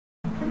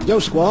Yo,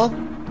 Squall.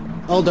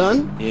 All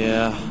done?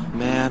 Yeah,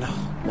 man.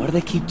 Why do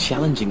they keep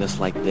challenging us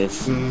like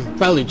this?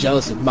 Probably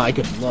jealous of my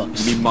good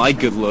looks. You mean my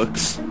good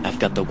looks? I've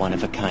got the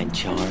one-of-a-kind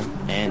charm,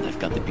 and I've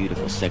got the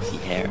beautiful, sexy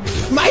hair.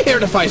 My hair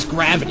defies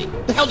gravity.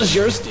 The hell does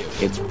yours do?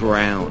 It's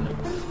brown.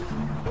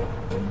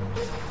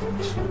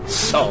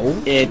 So?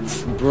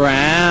 It's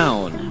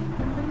brown.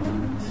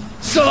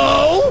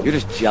 So? You're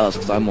just jealous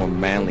because I'm more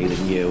manly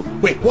than you.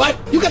 Wait, what?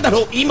 You got that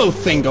whole emo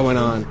thing going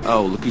on.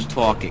 Oh, look who's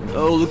talking.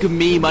 Oh, look at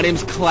me. My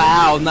name's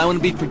Cloud, and I want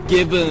to be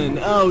forgiven.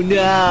 Oh,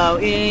 no.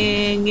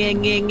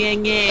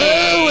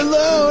 Oh,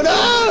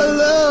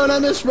 alone.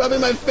 I'm just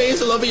rubbing my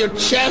face all over your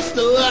chest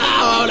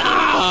alone.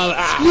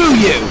 Screw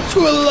you.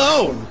 Screw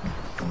alone.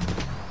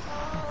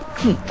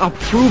 I'll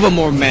prove I'm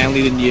more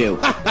manly than you.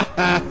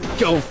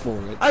 Go for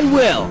it. I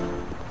will.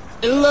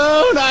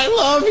 Alone, I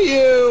love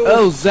you.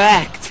 Oh,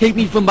 Zach, take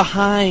me from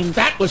behind.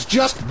 That was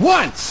just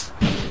once.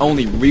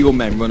 Only real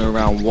men run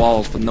around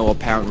walls for no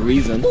apparent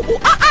reason.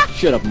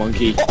 Shut up,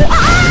 monkey.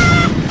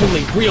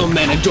 Only real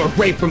men endure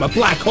rape from a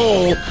black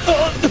hole.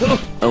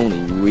 Only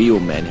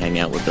real men hang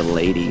out with the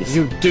ladies.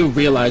 You do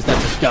realize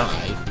that's a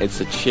guy.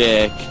 It's a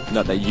chick.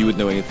 Not that you would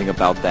know anything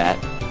about that.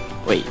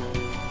 Wait.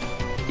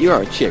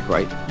 You're a chick,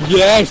 right?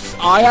 Yes,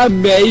 I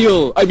am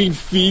male. I mean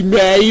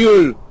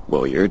female.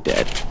 Well, you're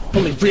dead.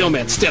 Only real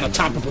men stand on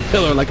top of a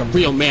pillar like a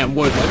real man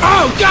would. Like,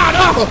 oh, God!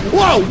 Oh!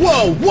 Whoa,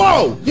 whoa,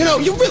 whoa! You know,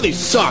 you really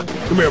suck.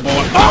 Come here,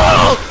 boy.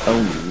 Oh!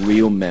 Only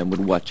real men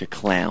would watch a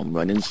clown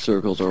run in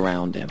circles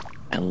around him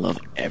and love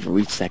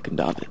every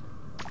second of it.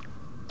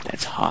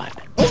 That's hot.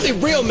 Only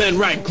real men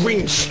ride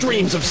green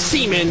streams of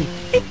semen.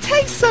 It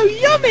tastes so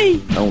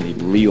yummy! Only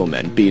real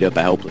men beat up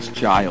a helpless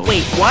child.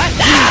 Wait, what?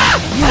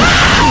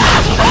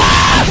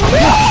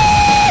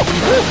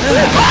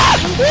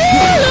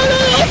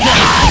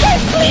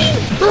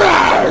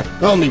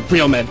 Only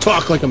real men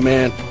talk like a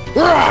man.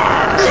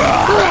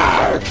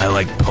 I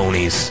like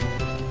ponies.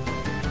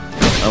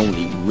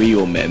 Only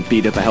real men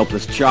beat up a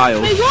helpless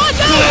child.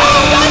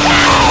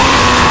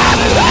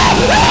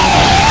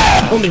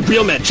 Only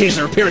real men change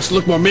their appearance to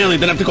look more manly,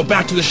 then have to go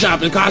back to the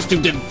shop and the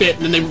costume didn't fit,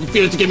 and then they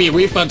refuse to give me a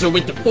refund to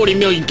wait the 40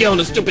 million gil on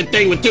a stupid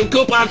thing with 2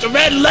 coupons of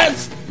red and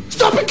less.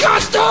 Stupid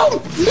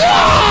costume!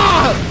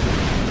 Ah!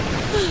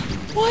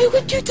 Why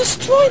would you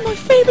destroy my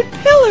favorite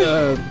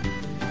pillar?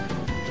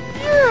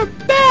 You're a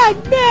bad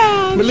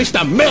man. At least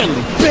I'm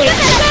manly,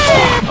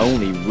 bitch!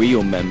 Only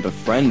real men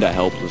befriend a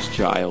helpless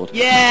child.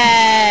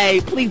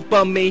 Yay! Please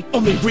bum me.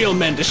 Only real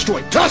men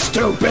destroy test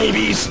tube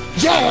babies!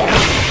 Yeah!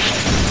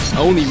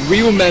 Only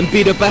real men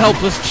beat up a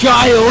helpless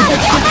child.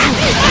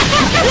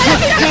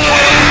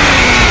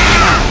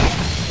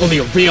 Only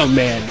a real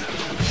man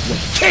will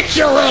kick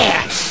your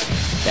ass!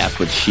 That's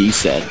what she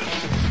said.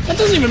 That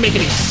doesn't even make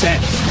any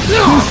sense.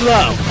 Too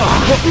slow.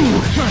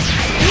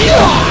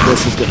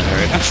 This is gonna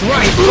hurt. That's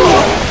right.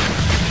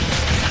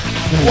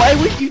 Why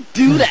would you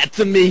do that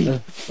to me?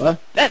 What?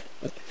 That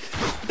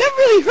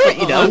really hurt,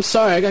 you know. I'm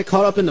sorry, I got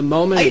caught up in the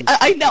moment.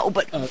 I know,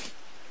 but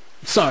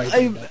Sorry.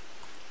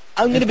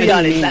 I'm gonna be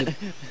honest. That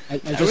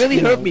really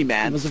hurt me,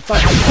 man. It was a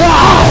fight.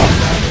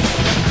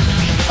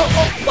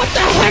 What the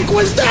heck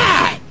was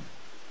that?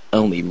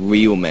 Only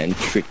real men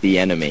trick the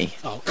enemy.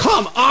 Oh,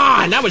 come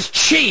on! That was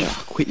cheap!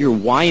 Quit your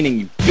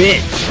whining, you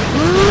bitch!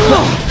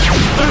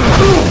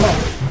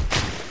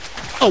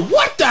 Oh,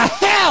 what the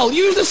hell?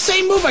 You use the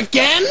same move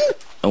again?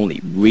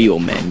 Only real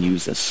men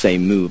use the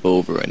same move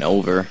over and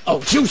over.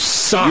 Oh, you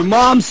suck! Your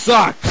mom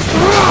sucks!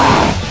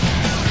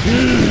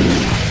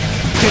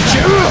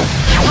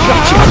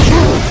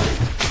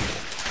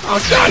 Oh,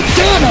 god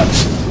damn it!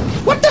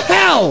 What the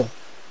hell?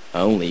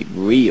 Only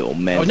real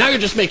men... Oh, now you're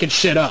just making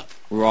shit up.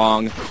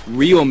 Wrong.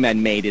 Real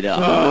men made it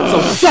up.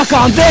 So suck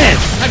on this!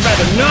 I'd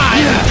rather not!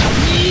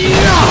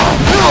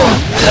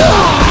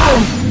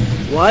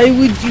 Why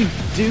would you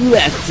do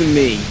that to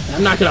me?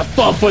 I'm not gonna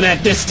fall for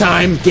that this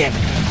time! Damn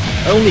it.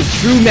 Only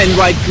true men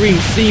ride green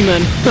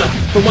semen.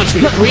 For once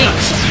we agree on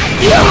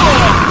something.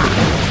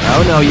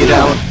 Oh no, you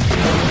don't.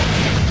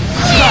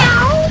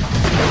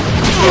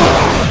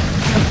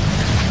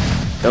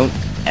 Don't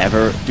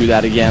ever do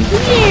that again.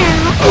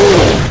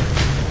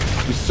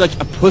 You're such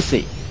a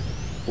pussy.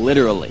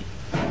 Literally.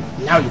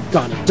 Now you've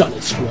gone and done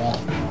it, Squall.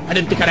 I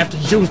didn't think I'd have to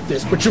use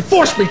this, but you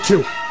forced me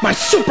to! My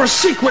super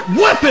secret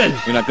weapon!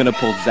 You're not gonna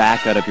pull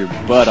Zack out of your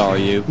butt, are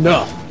you?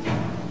 No.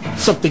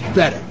 Something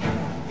better.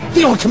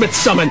 The ultimate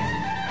summon!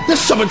 This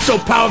summon's so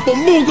powerful,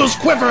 Moogles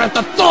quiver at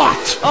the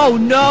thought! Oh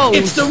no!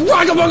 It's the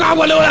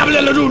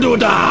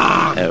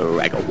Ragabagabadoo-da!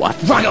 Raga what?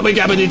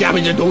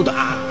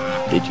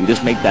 Ragabagabadoo-da! Did you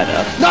just make that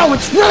up? No,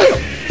 it's real!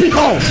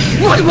 Behold!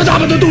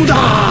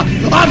 Ragabagabadoo-da!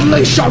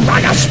 Unleash your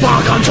Raga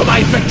spark onto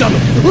my victim!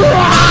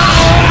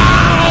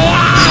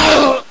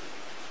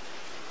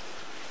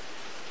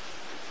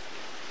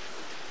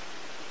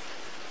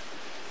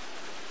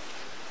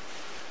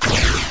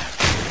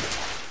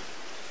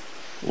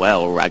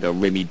 Well, Raga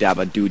Rimmy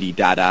Dabba Doody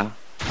Dada,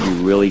 you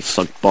really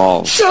suck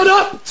balls. Shut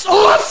up! It's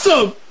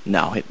awesome!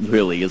 No, it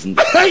really isn't.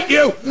 I hate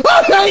you!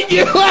 I hate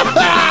you!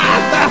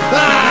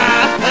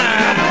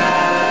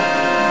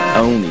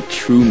 Only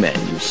true men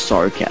use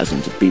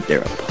sarcasm to beat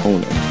their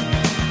opponent.